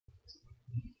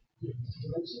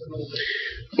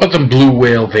With some blue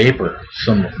whale vapor,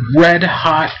 some red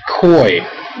hot koi.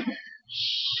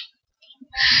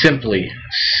 Simply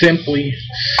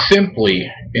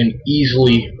and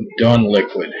easily done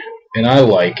liquid. And I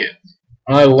like it.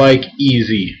 I like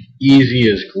easy. Easy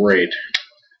is great.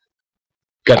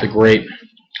 Got the great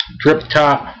drip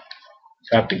top.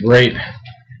 Got the great.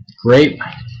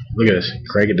 Look at this.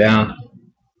 Crank it down.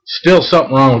 Still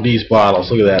something wrong with these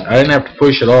bottles. Look at that. I didn't have to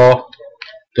push at all.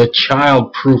 The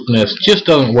child-proofness just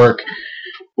doesn't work,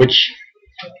 which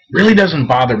really doesn't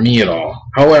bother me at all.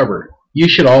 However, you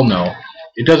should all know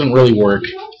it doesn't really work.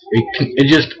 It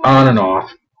just on and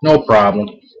off. No problem.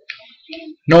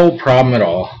 No problem at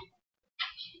all.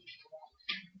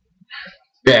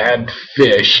 Bad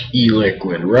fish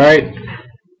Eliquid, right?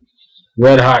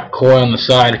 Red hot koi on the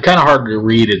side. Kind of hard to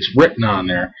read. It's written on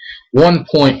there.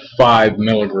 1.5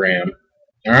 milligram.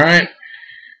 Alright.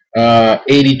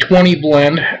 80-20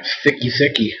 blend.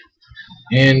 Sicky.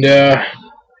 And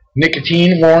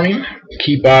nicotine warning.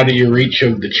 Keep out of your reach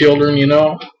of the children, you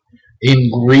know.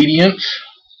 Ingredients.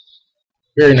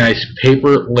 Very nice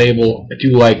paper label. I do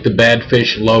like the Bad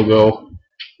Fish logo.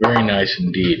 Very nice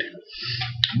indeed.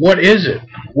 What is it?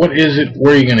 What is it?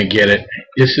 Where are you going to get it?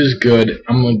 This is good.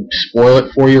 I'm going to spoil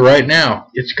it for you right now.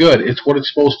 It's good. It's what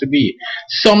it's supposed to be.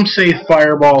 Some say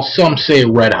Fireball, some say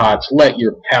Red Hots. Let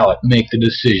your palate make the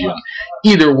decision.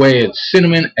 Either way, it's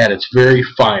cinnamon at its very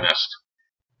finest.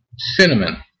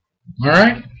 Cinnamon.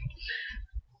 Alright?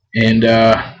 And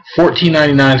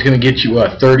 $14.99 is going to get you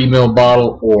a 30 ml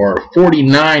bottle, or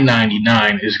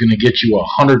 $49.99 is going to get you a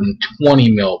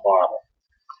 120 ml bottle.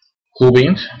 Cool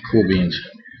beans? Cool beans.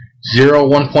 0,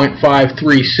 1.5,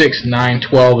 3, 6, 9,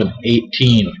 12, and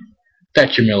 18.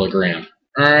 That's your milligram.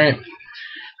 Alright?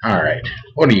 Alright.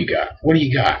 What do you got? What do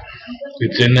you got?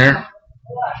 It's in there.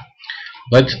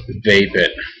 Let's vape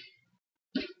it.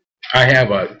 I have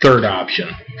a third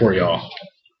option for y'all.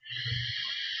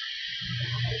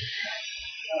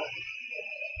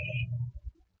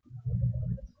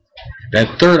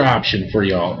 That third option for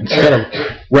y'all, instead of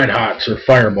Red Hots or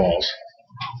Fireballs.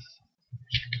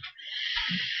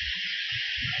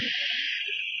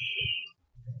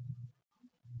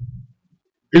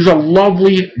 Is a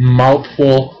lovely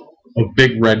mouthful of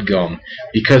big red gum,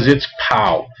 because it's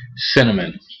pow,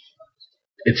 cinnamon.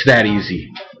 It's that easy.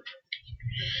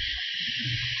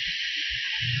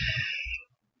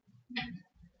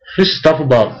 Just stuff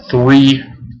about 3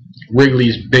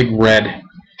 Wrigley's Big Red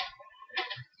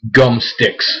gum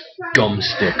sticks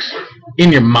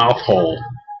in your mouth hole.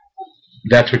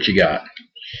 That's what you got.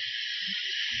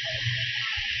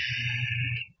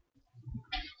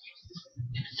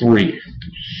 Three.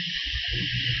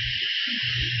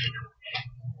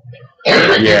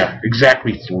 Yeah,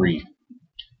 exactly 3.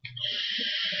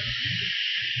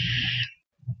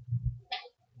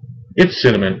 It's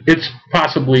cinnamon. It's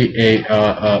possibly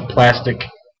a plastic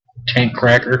tank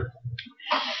cracker.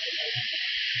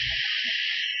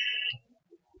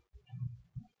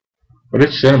 But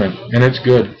it's cinnamon, and it's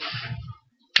good.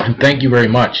 And thank you very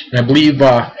much. And I believe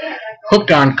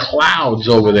Hooked on Clouds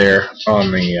over there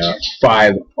on the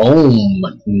 5 Ohm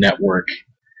network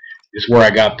is where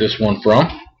I got this one from.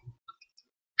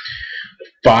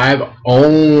 5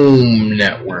 Ohm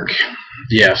network.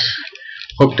 Yes.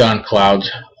 Hooked on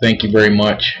Clouds. Thank you very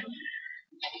much.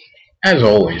 As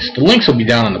always, the links will be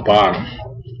down on the bottom.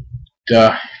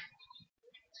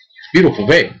 Beautiful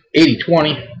vape.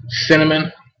 80-20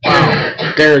 cinnamon.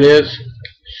 There it is.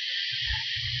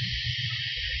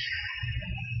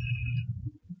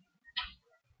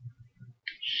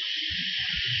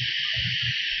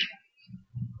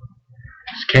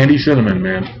 It's candy cinnamon,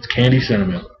 man. It's candy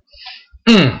cinnamon.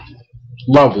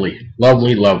 Lovely,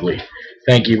 lovely, lovely.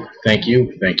 Thank you, thank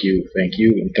you, thank you, thank you,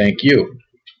 and thank you.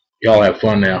 Y'all have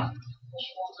fun now.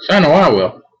 'Cause I know I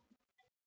will.